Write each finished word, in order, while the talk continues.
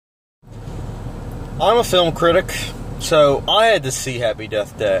I'm a film critic, so I had to see Happy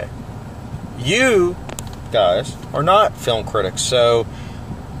Death Day. You guys are not film critics, so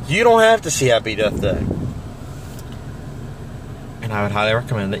you don't have to see Happy Death Day. And I would highly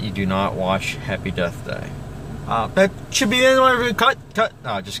recommend that you do not watch Happy Death Day. That should be the end of my review. Cut.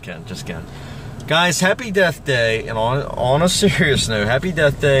 No, just kidding. Guys, Happy Death Day, and on a serious note, Happy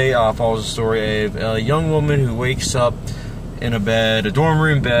Death Day follows the story of a young woman who wakes up in a dorm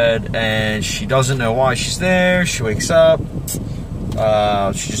room bed, and she doesn't know why she's there. She wakes up,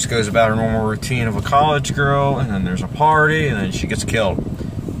 she just goes about her normal routine of a college girl, and then there's a party, and then she gets killed.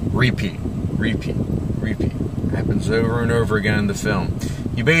 Repeat. It happens over and over again in the film.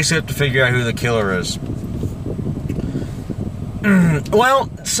 You basically have to figure out who the killer is.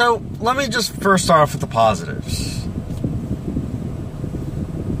 Well, so let me just first start off with the positives.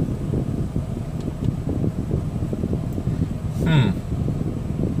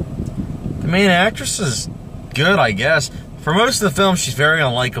 The main actress is good, I guess. For most of the film, she's very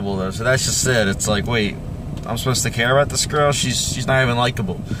unlikable, though, so that's just it. It's like, wait, I'm supposed to care about this girl? She's not even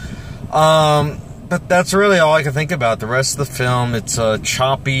likable. But that's really all I can think about. The rest of the film, it's a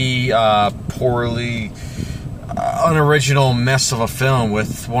choppy, poorly unoriginal mess of a film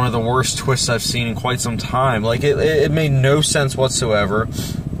with one of the worst twists I've seen in quite some time. Like, it made no sense whatsoever,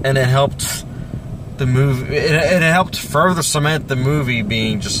 and it helped the movie, it helped further cement the movie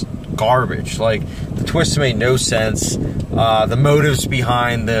being just garbage. Like, the twists made no sense. The motives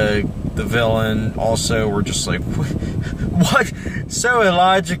behind the villain also were just like, what? So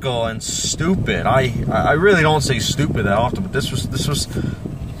illogical and stupid. I really don't say stupid that often, but this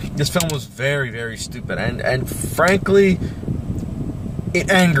film was very, very stupid, and frankly, it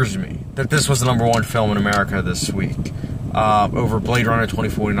angers me that this was the #1 film in America this week, over Blade Runner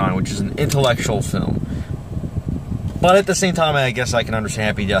 2049, which is an intellectual film. But at the same time, I guess I can understand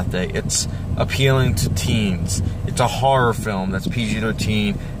Happy Death Day. It's appealing to teens. It's a horror film that's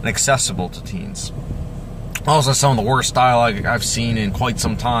PG-13 and accessible to teens. Also, some of the worst dialogue I've seen in quite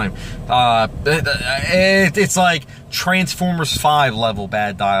some time. It's like Transformers 5 level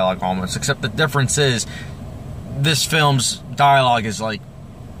bad dialogue almost, except the difference is this film's dialogue is like,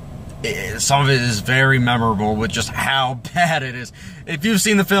 some of it is very memorable with just how bad it is. If you've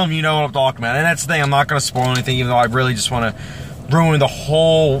seen the film, you know what I'm talking about. And that's the thing, I'm not going to spoil anything, even though I really just want to ruin the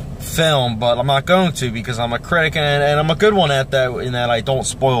whole film, but I'm not going to, because I'm a critic, and I'm a good one at that, in that I don't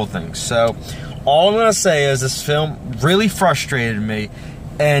spoil things. So all I'm going to say is this film really frustrated me,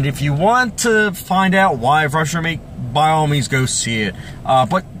 and if you want to find out why it frustrated me, by all means go see it.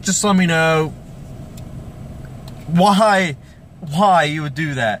 But just let me know why you would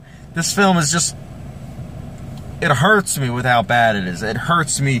do that. This film is just, it hurts me with how bad it is. It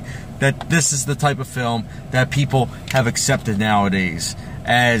hurts me that this is the type of film that people have accepted nowadays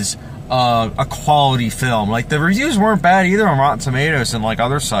as a quality film. Like, the reviews weren't bad either on Rotten Tomatoes and like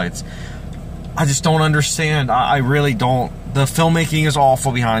other sites. I just don't understand. I really don't. The filmmaking is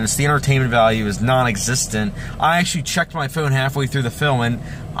awful behind this. The entertainment value is non-existent. I actually checked my phone halfway through the film, and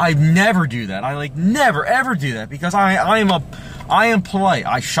I never do that. I never ever do that, because I am polite.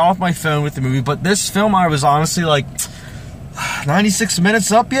 I shut off my phone with the movie, but this film, I was honestly like, 96 minutes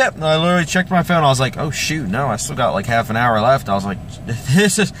up yet? And I literally checked my phone. I was like, oh shoot, no, I still got like half an hour left. I was like,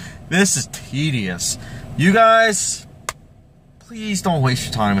 this is tedious. You guys, please don't waste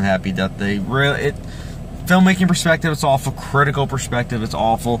your time with Happy Death Day. Really, filmmaking perspective, it's awful. Critical perspective, it's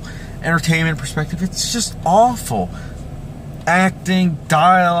awful. Entertainment perspective, it's just awful. Acting,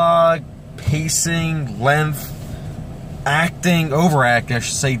 dialogue, pacing, length, acting, overacting, I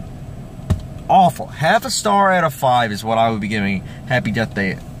should say, awful. Half a star out of 5 is what I would be giving Happy Death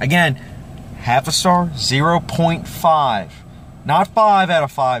Day. Again, half a star, 0.5. Not 5 out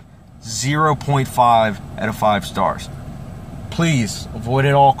of 5, 0.5 out of 5 stars. Please, avoid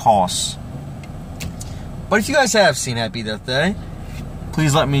at all costs. But if you guys have seen Happy Death Day,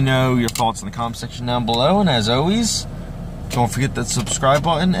 please let me know your thoughts in the comment section down below. And as always, don't forget that subscribe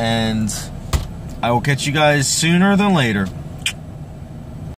button, and I will catch you guys sooner than later.